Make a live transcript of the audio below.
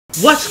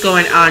What's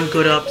going on,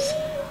 good ups?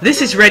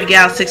 This is Red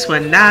Gal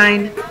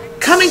 619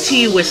 coming to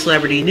you with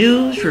celebrity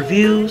news,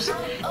 reviews,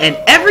 and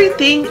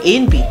everything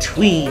in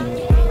between.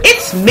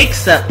 It's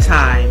mix-up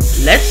time.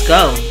 Let's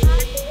go.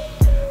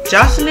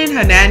 Joseline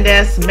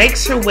Hernandez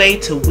makes her way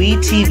to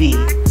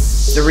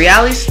WEtv. The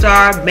reality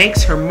star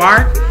makes her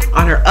mark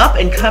on her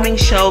up-and-coming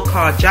show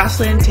called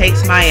Joseline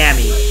Takes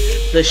Miami.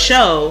 The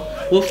show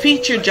will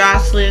feature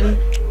Joseline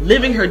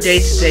living her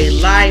day-to-day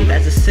life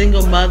as a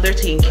single mother,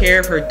 taking care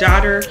of her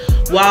daughter,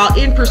 while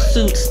in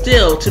pursuit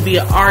still to be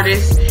an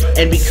artist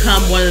and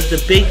become one of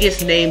the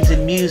biggest names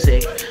in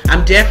music.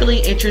 I'm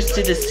definitely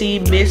interested to see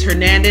Miss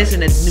Hernandez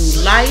in a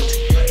new light.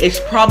 It's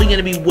probably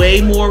going to be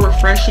way more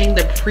refreshing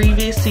than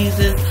previous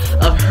seasons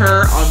of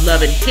her on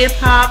Love and Hip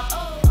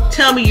Hop.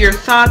 Tell me your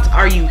thoughts.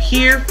 Are you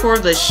here for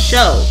the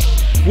show?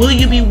 Will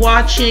you be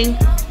watching?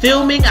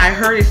 Filming, I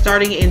heard it's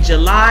starting in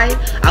July.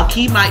 I'll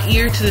keep my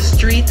ear to the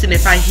streets, and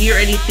if I hear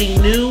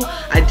anything new,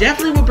 I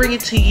definitely will bring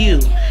it to you.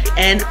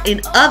 And in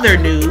other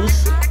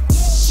news,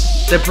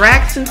 the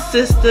Braxton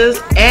sisters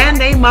and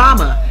their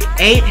mama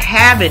ain't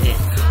having it.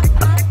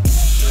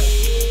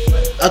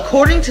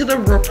 According to the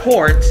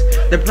reports,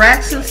 the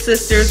Braxton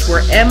sisters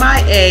were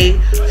MIA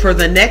for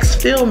the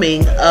next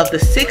filming of the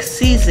 6th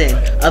season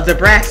of the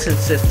Braxton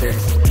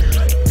sisters.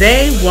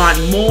 They want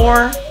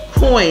more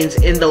coins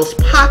in those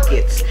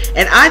pockets,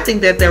 and I think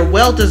that they're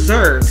well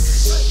deserved.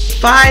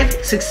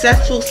 5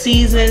 successful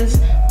seasons,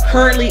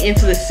 currently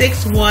into the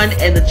 6th one,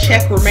 and the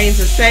check remains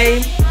the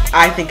same.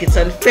 I think it's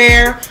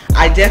unfair.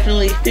 I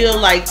definitely feel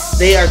like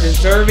they are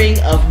deserving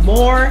of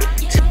more.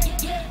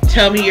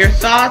 Tell me your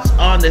thoughts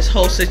on this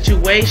whole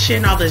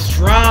situation, all this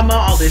drama,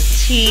 all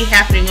this tea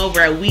happening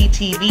over at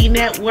WEtv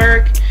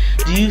network.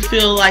 Do you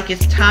feel like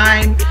it's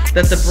time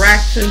that the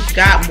Braxtons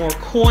got more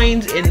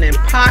coins in their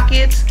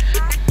pockets?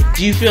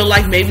 Do you feel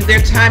like maybe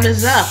their time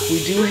is up?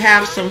 We do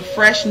have some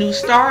fresh new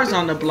stars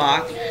on the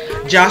block.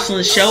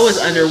 Joseline's show is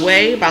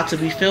underway, about to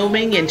be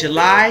filming in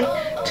July.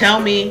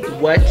 Tell me,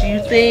 what do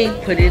you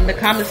think? Put it in the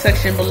comment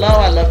section below.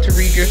 I'd love to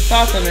read your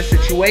thoughts on the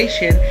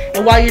situation.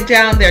 And while you're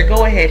down there,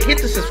 go ahead,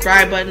 hit the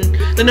subscribe button,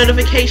 the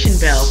notification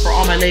bell for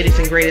all my latest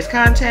and greatest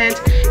content.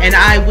 And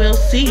I will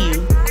see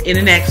you in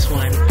the next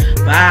one.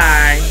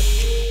 Bye.